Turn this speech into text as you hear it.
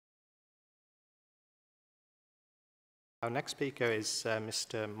Our next speaker is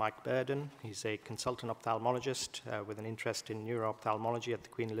Mr. Mike Burdon. He's a consultant ophthalmologist with an interest in neuro-ophthalmology at the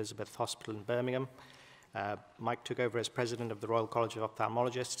Queen Elizabeth Hospital in Birmingham. Mike took over as president of the Royal College of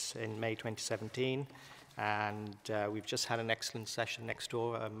Ophthalmologists in May 2017, and we've just had an excellent session next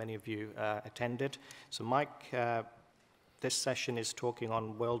door. Many of you attended. So Mike, this session is talking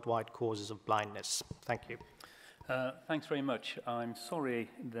on worldwide causes of blindness. Thank you. Thanks very much. I'm sorry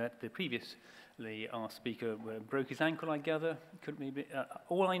that our speaker broke his ankle, I gather.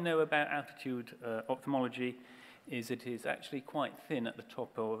 All I know about altitude ophthalmology is it is actually quite thin at the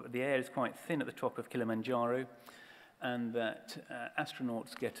top of, the air is quite thin at the top of Kilimanjaro, and that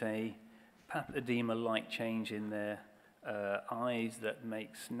astronauts get a papilledema-like change in their eyes that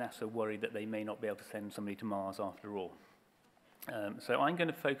makes NASA worry that they may not be able to send somebody to Mars after all. So I'm going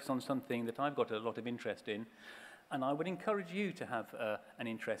to focus on something that I've got a lot of interest in, and I would encourage you to have an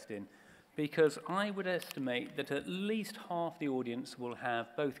interest in, because I would estimate that at least half the audience will have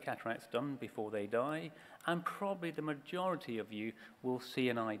both cataracts done before they die, and probably the majority of you will see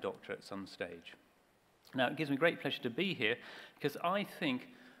an eye doctor at some stage. Now, it gives me great pleasure to be here, because I think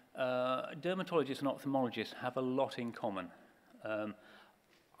dermatologists and ophthalmologists have a lot in common.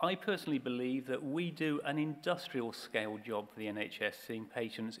 I personally believe that we do an industrial scale job for the NHS, seeing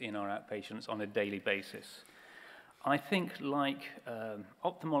patients in our outpatients on a daily basis. I think, like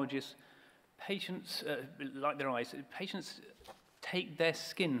ophthalmologists, patients, like their eyes, patients take their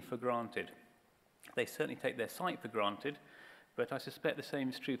skin for granted. They certainly take their sight for granted, but I suspect the same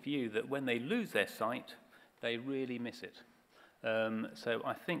is true for you, that when they lose their sight, they really miss it. So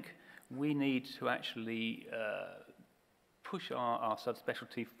I think we need to actually push our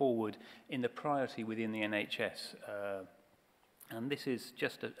subspecialty forward in the priority within the NHS. And this is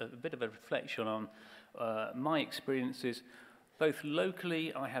just a bit of a reflection on my experiences. Both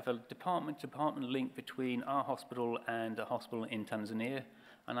locally, I have a department-to-department link between our hospital and a hospital in Tanzania,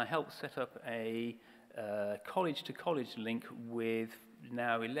 and I helped set up a college-to-college link with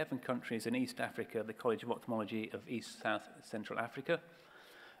now 11 countries in East Africa, the College of Ophthalmology of East, South, Central Africa.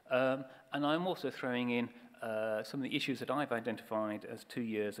 And I'm also throwing in some of the issues that I've identified as 2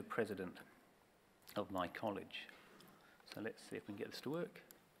 years as president of my college. So let's see if we can get this to work.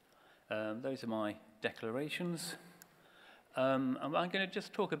 Those are my declarations. I'm going to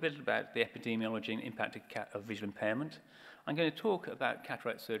just talk a bit about the epidemiology and impact of visual impairment. I'm going to talk about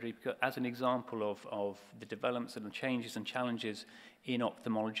cataract surgery because, as an example of the developments and the changes and challenges in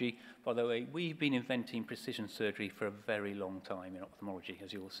ophthalmology. By the way, we've been inventing precision surgery for a very long time in ophthalmology,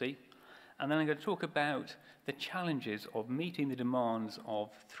 as you will see. And then I'm going to talk about the challenges of meeting the demands of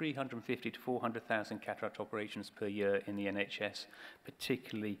 350 to 400,000 cataract operations per year in the NHS,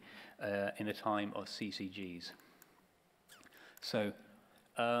 particularly in a time of CCGs. So,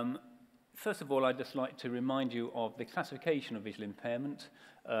 first of all, I'd just like to remind you of the classification of visual impairment.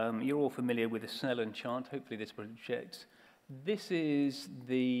 You're all familiar with the Snellen chart. Hopefully this projects. This is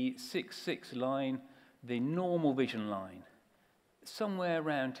the 6-6 line, the normal vision line. Somewhere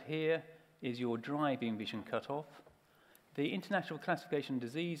around here is your driving vision cutoff. The International Classification of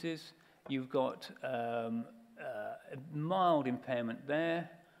Diseases, you've got mild impairment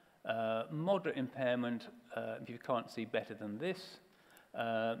there, moderate impairment if you can't see better than this,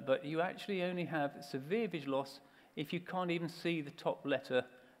 but you actually only have severe visual loss if you can't even see the top letter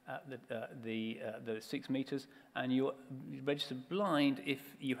at the 6 meters, and you're registered blind if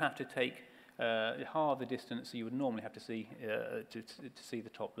you have to take half the distance you would normally have to see to see the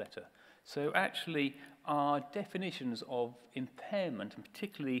top letter. So actually, our definitions of impairment, and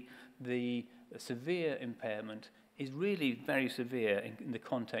particularly the severe impairment, is really very severe in the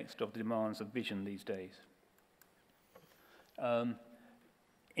context of the demands of vision these days.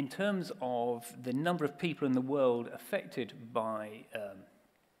 In terms of the number of people in the world affected by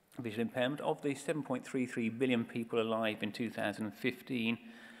visual impairment, of the 7.33 billion people alive in 2015,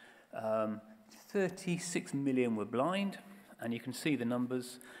 36 million were blind, and you can see the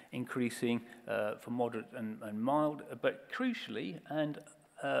numbers increasing for moderate and mild, but crucially, and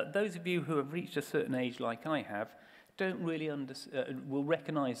those of you who have reached a certain age like I have, don't really will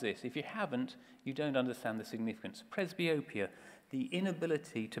recognize this. If you haven't, you don't understand the significance. Presbyopia, the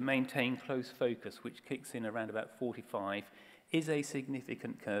inability to maintain close focus, which kicks in around about 45, is a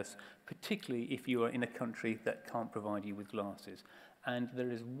significant curse, particularly if you are in a country that can't provide you with glasses. And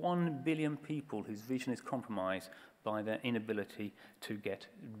there is 1 billion people whose vision is compromised by their inability to get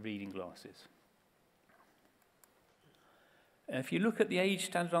reading glasses. If you look at the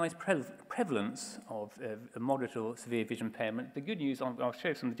age-standardized prevalence of moderate or severe vision impairment, the good news, I'll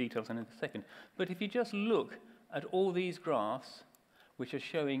show some of the details in a second, but if you just look at all these graphs, which are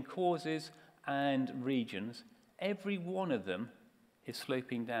showing causes and regions, every one of them is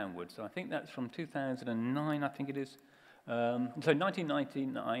sloping downwards. So I think that's from 2009, I think it is. So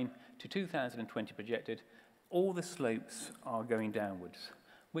 1999 to 2020 projected, all the slopes are going downwards,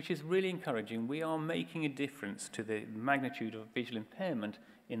 which is really encouraging. We are making a difference to the magnitude of visual impairment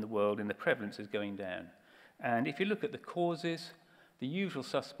in the world, and the prevalence is going down. And if you look at the causes, the usual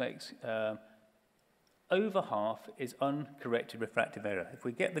suspects, over half is uncorrected refractive error. If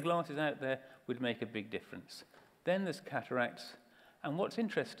we get the glasses out there, we'd make a big difference. Then there's cataracts. And what's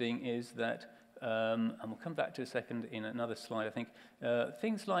interesting is that, and we'll come back to a second in another slide, I think,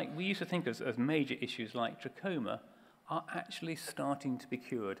 things like, we used to think as major issues like trachoma are actually starting to be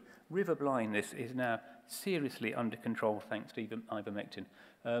cured. River blindness is now seriously under control thanks to ivermectin.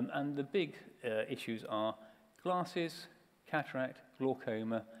 And the big issues are glasses, cataract,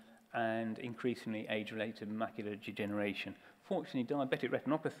 glaucoma, and increasingly age-related macular degeneration. Fortunately, diabetic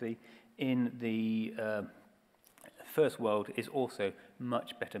retinopathy in the first world is also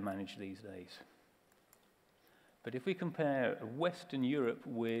much better managed these days. But if we compare Western Europe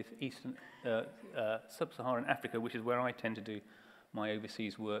with Eastern, Sub-Saharan Africa, which is where I tend to do my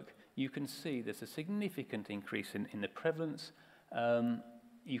overseas work, you can see there's a significant increase in the prevalence.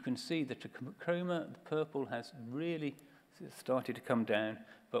 You can see the trachoma, the purple, has really started to come down,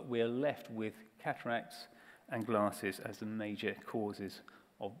 but we're left with cataracts and glasses as the major causes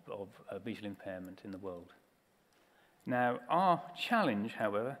of visual impairment in the world. Now, our challenge,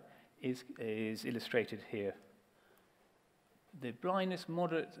 however, is illustrated here. The blindness,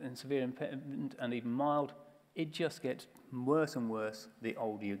 moderate and severe impairment, and even mild, it just gets worse and worse the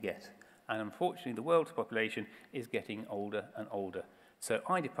older you get. And unfortunately, the world's population is getting older and older. So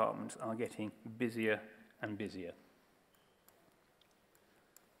eye departments are getting busier and busier.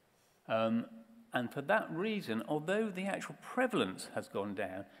 And for that reason, although the actual prevalence has gone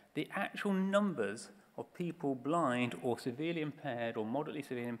down, the actual numbers of people blind or severely impaired or moderately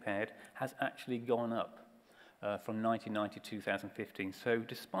severely impaired has actually gone up from 1990 to 2015. So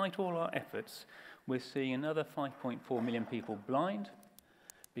despite all our efforts, we're seeing another 5.4 million people blind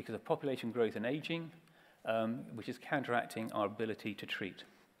because of population growth and aging, which is counteracting our ability to treat.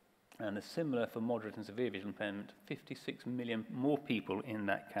 And a similar for moderate and severe visual impairment, 56 million more people in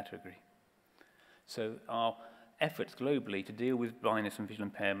that category. So our efforts globally to deal with blindness and visual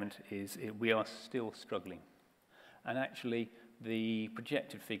impairment we are still struggling. And actually, the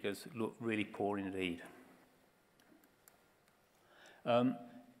projected figures look really poor indeed.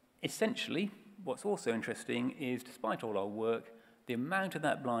 Essentially, what's also interesting is, despite all our work, the amount of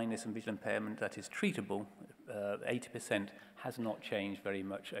that blindness and visual impairment that is treatable, 80%, has not changed very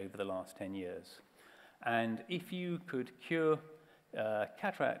much over the last 10 years. And if you could cure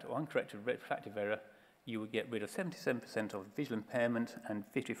cataract or uncorrected refractive error, you would get rid of 77% of visual impairment and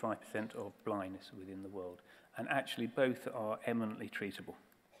 55% of blindness within the world. And actually, both are eminently treatable.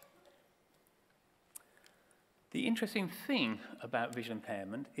 The interesting thing about visual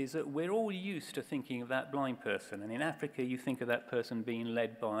impairment is that we're all used to thinking of that blind person. And in Africa, you think of that person being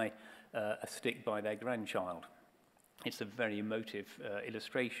led by a stick by their grandchild. It's a very emotive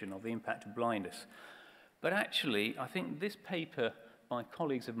illustration of the impact of blindness. But actually, I think this paper by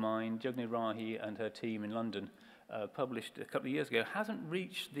colleagues of mine, Jugni Rahi and her team in London, published a couple of years ago, hasn't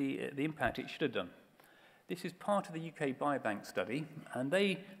reached the impact it should have done. This is part of the UK Biobank study, and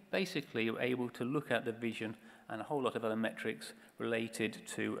they basically were able to look at the vision and a whole lot of other metrics related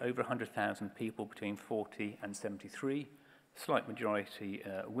to over 100,000 people between 40 and 73, slight majority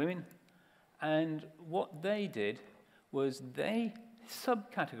women. And what they did was they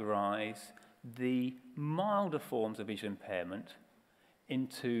subcategorized the milder forms of visual impairment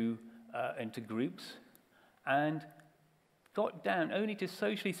into groups and got down only to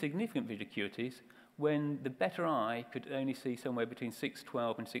socially significant visual acuities when the better eye could only see somewhere between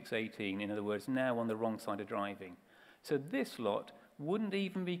 612 and 618, in other words, now on the wrong side of driving. So this lot wouldn't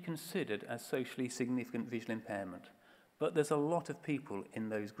even be considered as socially significant visual impairment. But there's a lot of people in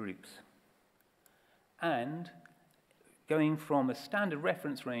those groups. And going from a standard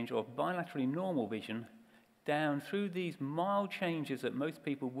reference range of bilaterally normal vision down through these mild changes that most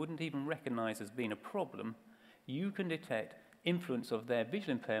people wouldn't even recognize as being a problem, you can detect influence of their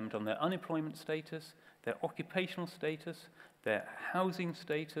visual impairment on their unemployment status, their occupational status, their housing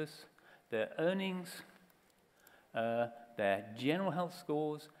status, their earnings, their general health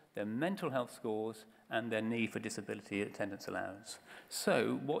scores, their mental health scores, and their need for disability attendance allowance.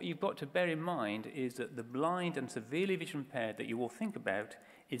 So what you've got to bear in mind is that the blind and severely vision impaired that you all think about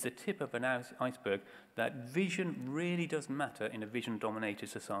is the tip of an iceberg, that vision really does matter in a vision-dominated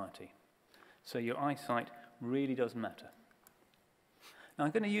society. So your eyesight really does matter. Now,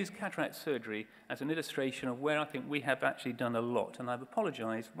 I'm going to use cataract surgery as an illustration of where I think we have actually done a lot, and I've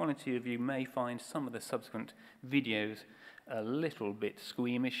apologized. One or two of you may find some of the subsequent videos a little bit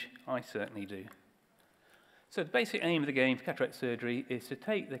squeamish. I certainly do. So the basic aim of the game for cataract surgery is to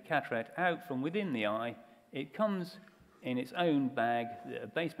take the cataract out from within the eye. It comes in its own bag, a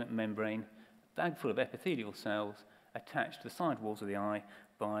basement membrane, bag full of epithelial cells attached to the side walls of the eye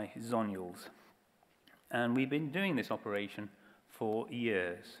by zonules. And we've been doing this operation for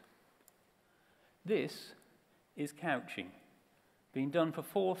years. This is couching. Been done for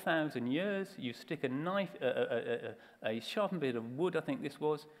 4,000 years. You stick a knife, a sharpened bit of wood, I think this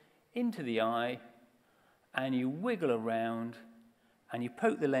was, into the eye, and you wiggle around, and you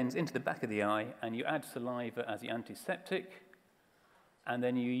poke the lens into the back of the eye, and you add saliva as the antiseptic, and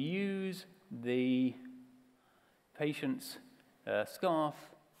then you use the patient's scarf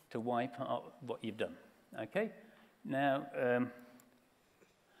to wipe out what you've done. Okay? Now,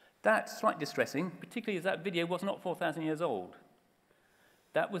 that's slightly distressing, particularly as that video was not 4,000 years old.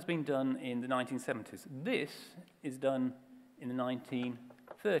 That was being done in the 1970s. This is done in the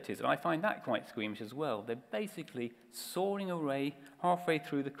 1930s, and I find that quite squeamish as well. They're basically sawing away halfway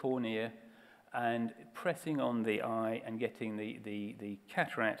through the cornea and pressing on the eye and getting the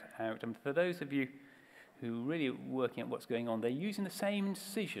cataract out. And for those of you who are really working out what's going on, they're using the same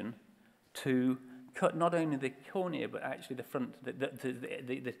incision to cut not only the cornea, but actually the front,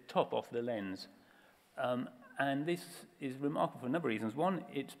 the top off the lens. And this is remarkable for a number of reasons. One,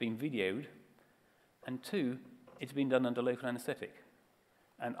 it's been videoed, and two, it's been done under local anaesthetic.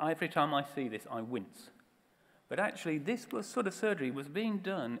 And every time I see this, I wince. But actually, this sort of surgery was being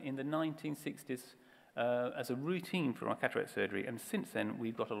done in the 1960s as a routine for our cataract surgery, and since then,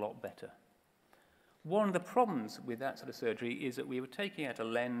 we've got a lot better. One of the problems with that sort of surgery is that we were taking out a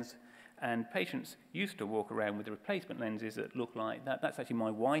lens, and patients used to walk around with the replacement lenses that look like that. That's actually my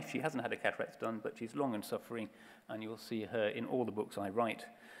wife. She hasn't had a cataract done, but she's long and suffering, and you'll see her in all the books I write,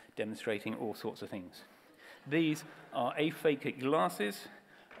 demonstrating all sorts of things. These are aphakic glasses,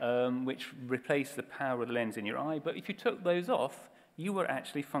 which replace the power of the lens in your eye, but if you took those off, you were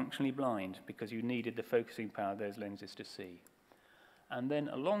actually functionally blind because you needed the focusing power of those lenses to see. And then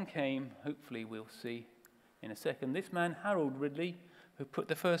along came, hopefully we'll see in a second, this man, Harold Ridley, who put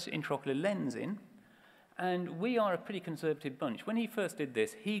the first intraocular lens in, and we are a pretty conservative bunch. When he first did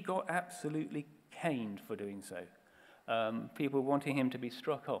this, he got absolutely caned for doing so. People wanting him to be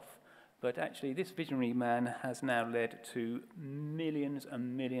struck off. But actually, this visionary man has now led to millions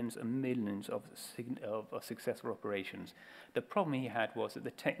and millions and millions of successful operations. The problem he had was that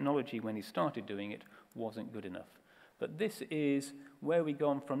the technology, when he started doing it, wasn't good enough. But this is where we've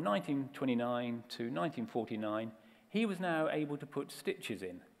gone from 1929 to 1949. He was now able to put stitches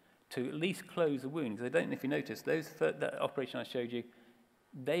in to at least close the wound. Because I don't know if you noticed, that operation I showed you,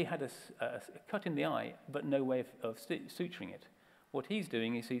 they had a cut in the eye, but no way of suturing it. What he's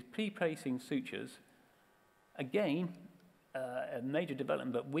doing is he's pre-placing sutures. Again, a major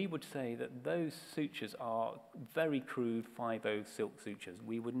development, but we would say that those sutures are very crude 5/0 silk sutures.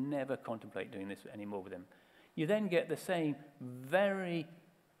 We would never contemplate doing this anymore with them. You then get the same very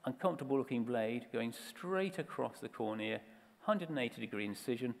uncomfortable looking blade going straight across the cornea, 180-degree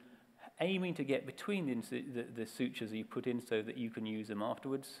incision, aiming to get between the sutures that you put in so that you can use them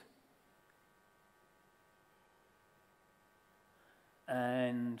afterwards.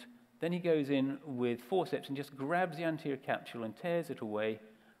 And then he goes in with forceps and just grabs the anterior capsule and tears it away,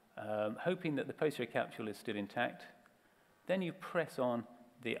 hoping that the posterior capsule is still intact. Then you press on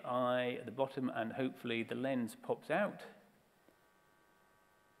the eye at the bottom, and hopefully the lens pops out.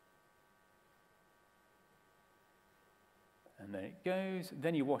 And then it goes.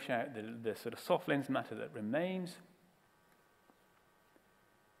 Then you wash out the sort of soft lens matter that remains.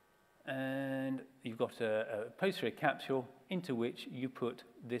 And you've got a posterior capsule into which you put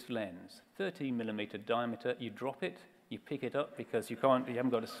this lens. 13mm diameter, you drop it, you pick it up because you haven't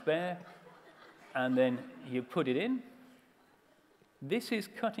got a spare, and then you put it in. This is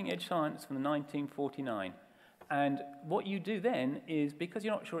cutting-edge science from 1949. And what you do then is, because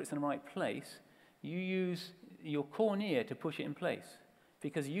you're not sure it's in the right place, you use your cornea to push it in place,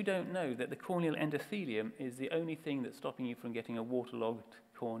 because you don't know that the corneal endothelium is the only thing that's stopping you from getting a waterlogged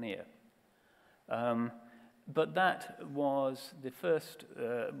cornea. But that was the first,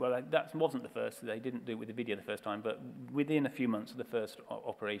 well, that wasn't the first. They didn't do it with the video the first time, but within a few months of the first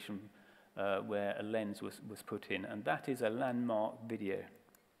operation where a lens was put in, and that is a landmark video.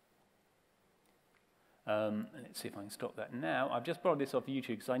 Let's see if I can stop that now. I've just borrowed this off YouTube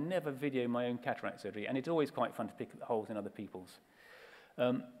because I never video my own cataract surgery, and it's always quite fun to pick holes in other people's.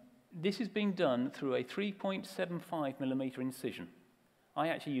 This is being done through a 3.75mm incision. I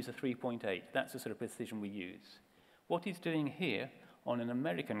actually use a 3.8. That's the sort of precision we use. What he's doing here on an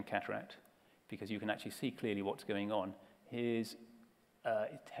American cataract, because you can actually see clearly what's going on, is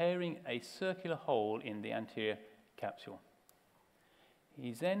tearing a circular hole in the anterior capsule.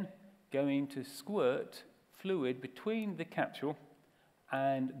 He's then going to squirt fluid between the capsule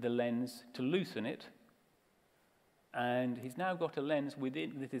and the lens to loosen it, and he's now got a lens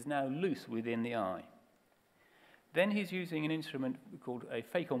within that is now loose within the eye. Then he's using an instrument called a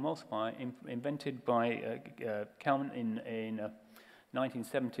phacoemulsifier invented by Kalman in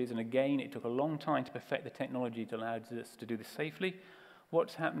 1970s, and again it took a long time to perfect the technology to allow us to do this safely.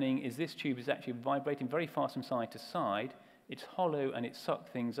 What's happening is this tube is actually vibrating very fast from side to side. It's hollow and it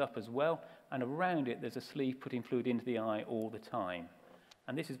sucks things up as well, and around it there's a sleeve putting fluid into the eye all the time.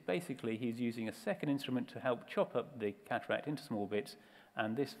 And this is basically, he's using a second instrument to help chop up the cataract into small bits,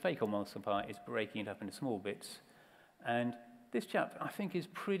 and this phacoemulsifier is breaking it up into small bits. And this chap, I think, is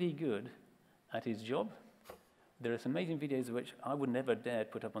pretty good at his job. There are some amazing videos of which I would never dare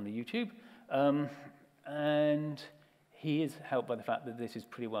put up on the YouTube. And he is helped by the fact that this is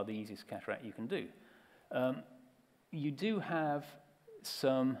pretty well the easiest cataract you can do. You do have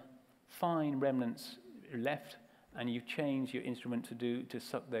some fine remnants left, and you change your instrument to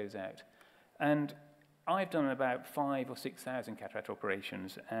suck those out. And I've done about 5,000 or 6,000 cataract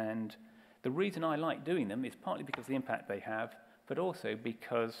operations, and the reason I like doing them is partly because of the impact they have, but also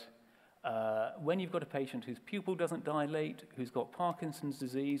because when you've got a patient whose pupil doesn't dilate, who's got Parkinson's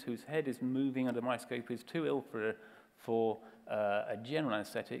disease, whose head is moving under the microscope, who's too ill for a general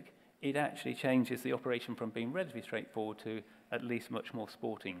anesthetic, it actually changes the operation from being relatively straightforward to at least much more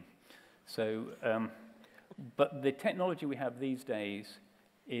sporting. So, but the technology we have these days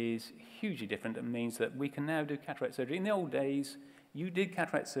is hugely different. It means that we can now do cataract surgery. In the old days, you did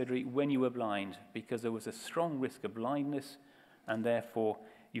cataract surgery when you were blind because there was a strong risk of blindness, and therefore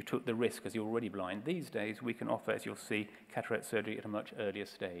you took the risk because you were already blind. These days, we can offer, as you'll see, cataract surgery at a much earlier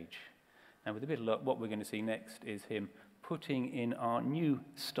stage. And with a bit of luck, what we're going to see next is him putting in our new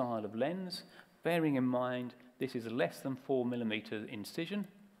style of lens, bearing in mind this is a less than 4 millimeter incision,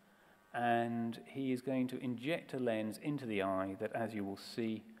 and he is going to inject a lens into the eye that, as you will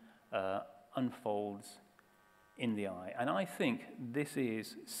see, unfolds in the eye. And I think this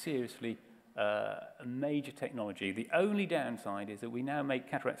is seriously a major technology. The only downside is that we now make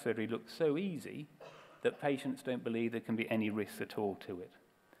cataract surgery look so easy that patients don't believe there can be any risk at all to it.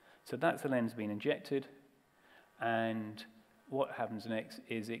 So that's the lens being injected, and what happens next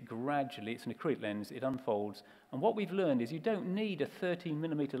is it gradually, it's an acrylic lens, it unfolds, and what we've learned is you don't need a 13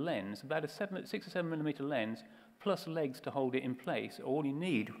 millimeter lens, about a 6 or 7 millimeter lens plus legs to hold it in place. All you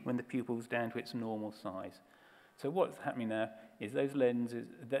need when the pupil's down to its normal size. So what's happening now is those legs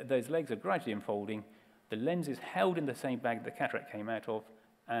are gradually unfolding, the lens is held in the same bag the cataract came out of,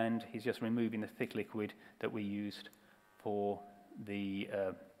 and he's just removing the thick liquid that we used for the,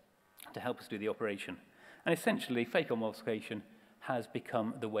 to help us do the operation. And essentially, phacoemulsification has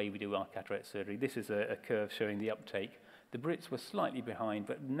become the way we do our cataract surgery. This is a curve showing the uptake. The Brits were slightly behind,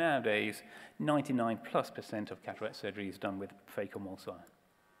 but nowadays, 99+% of cataract surgery is done with phacoemulsifier.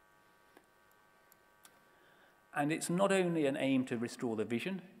 And it's not only an aim to restore the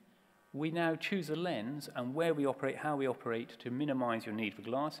vision, we now choose a lens and where we operate, how we operate to minimize your need for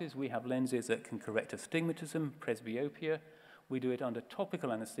glasses. We have lenses that can correct astigmatism, presbyopia. We do it under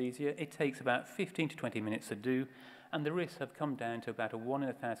topical anesthesia. It takes about 15 to 20 minutes to do, and the risks have come down to about a 1 in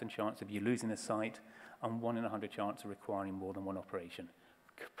 1,000 chance of you losing the sight and 1 in 100 chance of requiring more than one operation.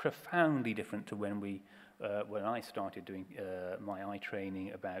 Profoundly different to when I started doing my eye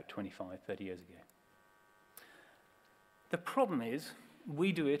training about 25, 30 years ago. The problem is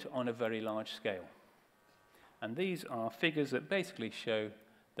we do it on a very large scale. And these are figures that basically show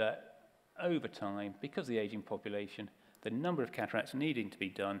that over time, because of the aging population, the number of cataracts needing to be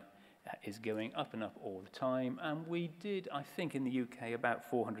done is going up and up all the time. And we did, I think, in the UK, about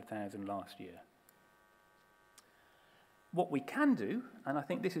 400,000 last year. What we can do, and I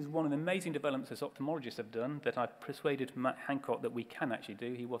think this is one of the amazing developments as ophthalmologists have done, that I persuaded Matt Hancock that we can actually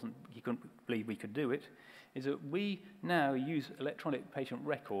do, he couldn't believe we could do it, is that we now use electronic patient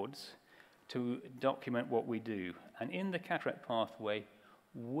records to document what we do. And in the cataract pathway,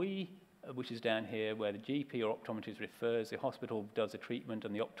 which is down here where the GP or optometrist refers, the hospital does the treatment,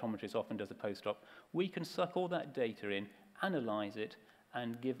 and the optometrist often does the post-op, we can suck all that data in, analyze it,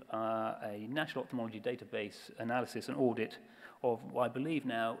 and give a national ophthalmology database analysis and audit of, I believe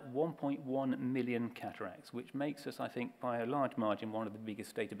now, 1.1 million cataracts, which makes us, I think, by a large margin, one of the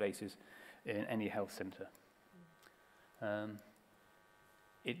biggest databases in any health centre.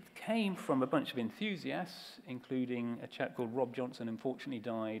 It came from a bunch of enthusiasts, including a chap called Rob Johnson, unfortunately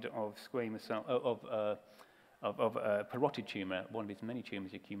died of squamous cell, of parotid tumour, one of his many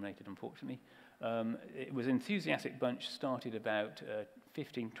tumours accumulated, unfortunately. It was an enthusiastic bunch, started about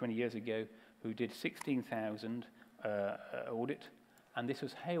 15, 20 years ago, who did 16,000 audit, and this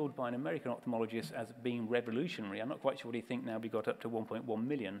was hailed by an American ophthalmologist as being revolutionary. I'm not quite sure what he thinks now. We got up to 1.1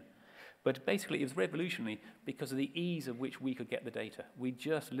 million. But basically, it was revolutionary because of the ease of which we could get the data. We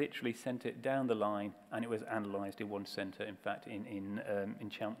just literally sent it down the line, and it was analysed in one centre, in fact, in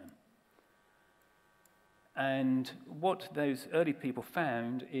Cheltenham. And what those early people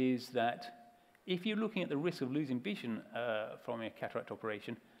found is that if you're looking at the risk of losing vision from a cataract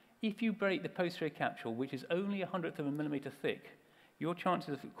operation, if you break the posterior capsule, which is only 1/100 of a millimetre thick, your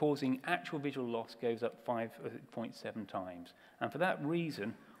chances of causing actual visual loss goes up 5.7 times. And for that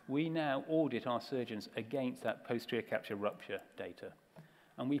reason, we now audit our surgeons against that posterior capsule rupture data.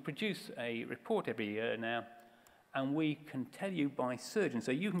 And we produce a report every year now, and we can tell you by surgeon,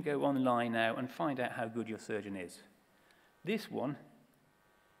 so you can go online now and find out how good your surgeon is. This one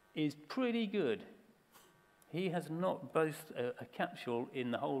is pretty good. He has not both a capsule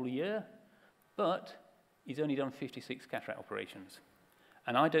in the whole year, but he's only done 56 cataract operations.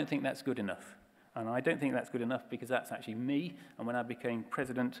 And I don't think that's good enough. And I don't think that's good enough because that's actually me, and when I became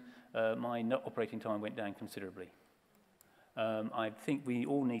president, my operating time went down considerably. I think we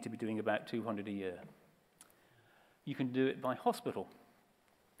all need to be doing about 200 a year. You can do it by hospital.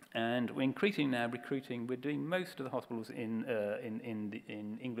 And we're increasingly now recruiting, we're doing most of the hospitals in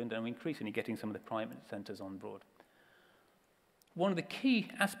England, and we're increasingly getting some of the private centres on board. One of the key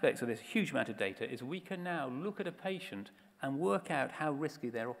aspects of this huge amount of data is we can now look at a patient and work out how risky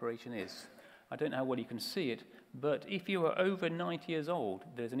their operation is. I don't know how well you can see it, but if you are over 90 years old,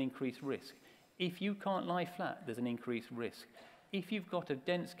 there's an increased risk. If you can't lie flat, there's an increased risk. If you've got a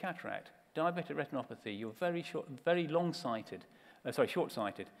dense cataract, diabetic retinopathy, you're very short-sighted.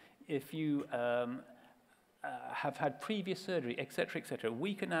 If you have had previous surgery, etc.,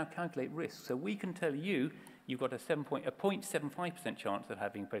 we can now calculate risks. So we can tell you you've got a 0.75% chance of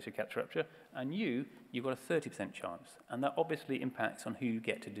having posterior capsule rupture, and you've got a 30% chance. And that obviously impacts on who you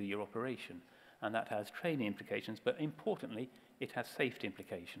get to do your operation. And that has training implications, but importantly, it has safety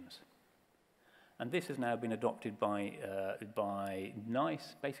implications. And this has now been adopted by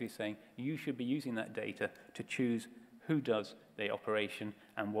NICE, basically saying you should be using that data to choose who does the operation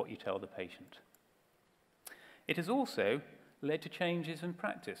and what you tell the patient. It has also led to changes in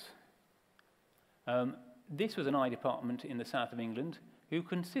practice. This was an eye department in the south of England who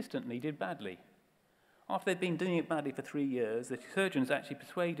consistently did badly. After they'd been doing it badly for 3 years, the surgeons actually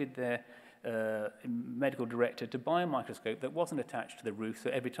persuaded their medical director to buy a microscope that wasn't attached to the roof,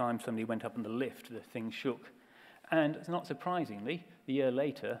 so every time somebody went up on the lift, the thing shook. And not surprisingly, a year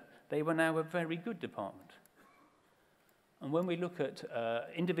later, they were now a very good department. And when we look at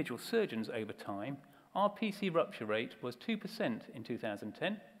individual surgeons over time, our PC rupture rate was 2% in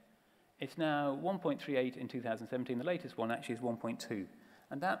 2010. It's now 1.38 in 2017. The latest one actually is 1.2.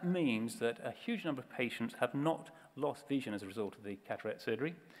 And that means that a huge number of patients have not lost vision as a result of the cataract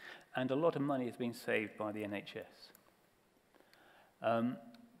surgery, and a lot of money has been saved by the NHS.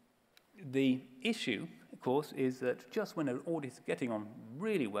 The issue, of course, is that just when an audit is getting on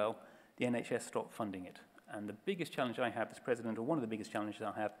really well, the NHS stopped funding it. And the biggest challenge I have as president, or one of the biggest challenges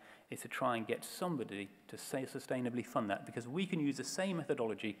I have, is to try and get somebody to sustainably fund that, because we can use the same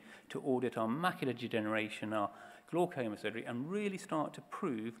methodology to audit our macular degeneration, our glaucoma surgery, and really start to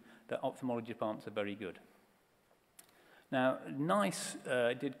prove that ophthalmology departments are very good. Now, NICE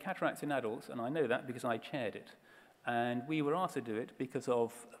did cataracts in adults, and I know that because I chaired it. And we were asked to do it because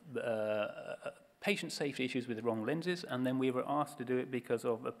of patient safety issues with the wrong lenses, and then we were asked to do it because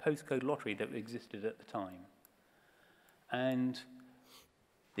of a postcode lottery that existed at the time. And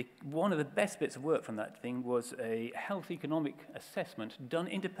one of the best bits of work from that thing was a health economic assessment done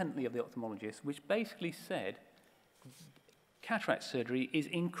independently of the ophthalmologist, which basically said cataract surgery is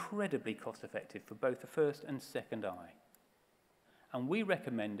incredibly cost effective for both the first and second eye. And we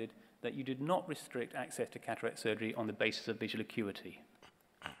recommended that you did not restrict access to cataract surgery on the basis of visual acuity.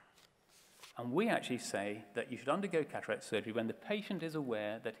 And we actually say that you should undergo cataract surgery when the patient is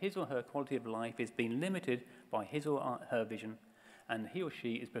aware that his or her quality of life is being limited by his or her vision, and he or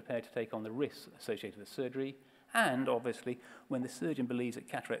she is prepared to take on the risks associated with surgery, and obviously when the surgeon believes that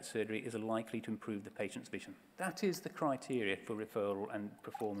cataract surgery is likely to improve the patient's vision. That is the criteria for referral and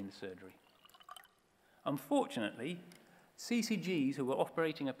performing the surgery. Unfortunately, CCGs who were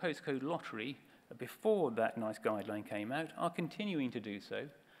operating a postcode lottery before that NICE guideline came out are continuing to do so,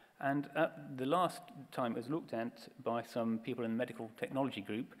 And the last time it was looked at by some people in the medical technology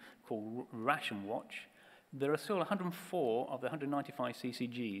group called Ration Watch, there are still 104 of the 195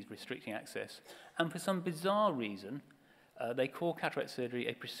 CCGs restricting access. And for some bizarre reason, they call cataract surgery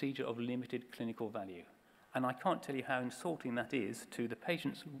a procedure of limited clinical value. And I can't tell you how insulting that is to the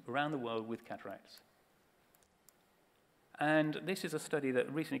patients around the world with cataracts. And this is a study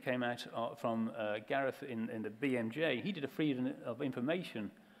that recently came out from Gareth in the BMJ. He did a freedom of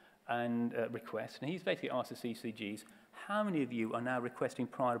information and request, and he's basically asked the CCGs, how many of you are now requesting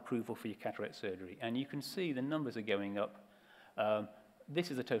prior approval for your cataract surgery? And you can see the numbers are going up. This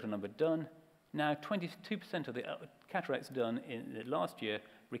is the total number done. Now, 22% of the cataracts done in the last year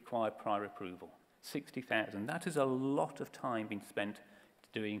required prior approval. 60,000. That is a lot of time being spent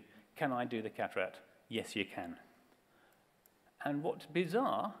doing, can I do the cataract? Yes, you can. And what's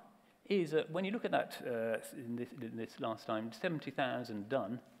bizarre is that when you look at that in this last time, 70,000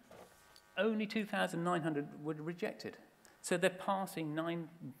 done, only 2,900 were rejected. So they're passing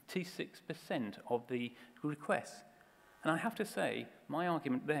 96% of the requests. And I have to say, my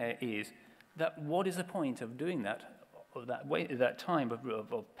argument there is that what is the point of doing that, of that time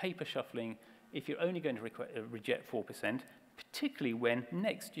of paper shuffling, if you're only going to reject 4%, particularly when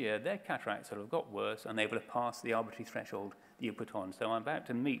next year their cataracts will have got worse and they will have passed the arbitrary threshold that you put on. So I'm about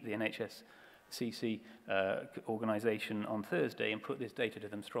to meet the NHSCC organisation on Thursday and put this data to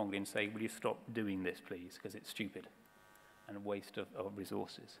them strongly and say, will you stop doing this, please, because it's stupid and a waste of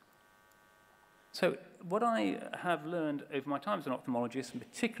resources. So what I have learned over my time as an ophthalmologist, and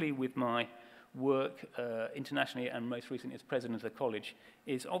particularly with my work internationally and most recently as president of the college,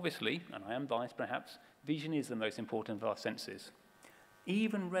 is obviously, and I am biased perhaps, vision is the most important of our senses.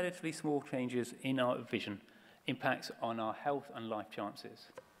 Even relatively small changes in our vision impacts on our health and life chances.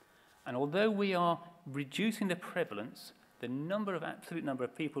 And although we are reducing the prevalence, the absolute number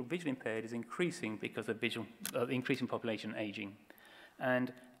of people visually impaired is increasing because of increasing population aging.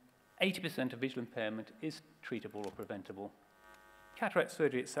 And 80% of visual impairment is treatable or preventable. Cataract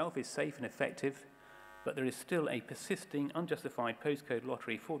surgery itself is safe and effective, but there is still a persisting, unjustified postcode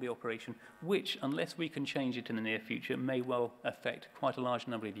lottery for the operation, which, unless we can change it in the near future, may well affect quite a large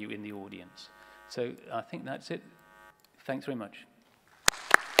number of you in the audience. So I think that's it. Thanks very much.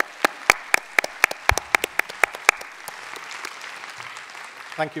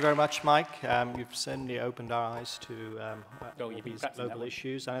 Thank you very much, Mike. You've certainly opened our eyes to these global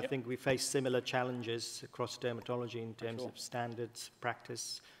issues. And I think we face similar challenges across dermatology in terms of standards,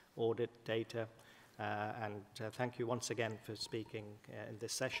 practice, audit, data. And thank you once again for speaking in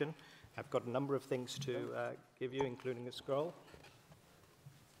this session. I've got a number of things to give you, including a scroll.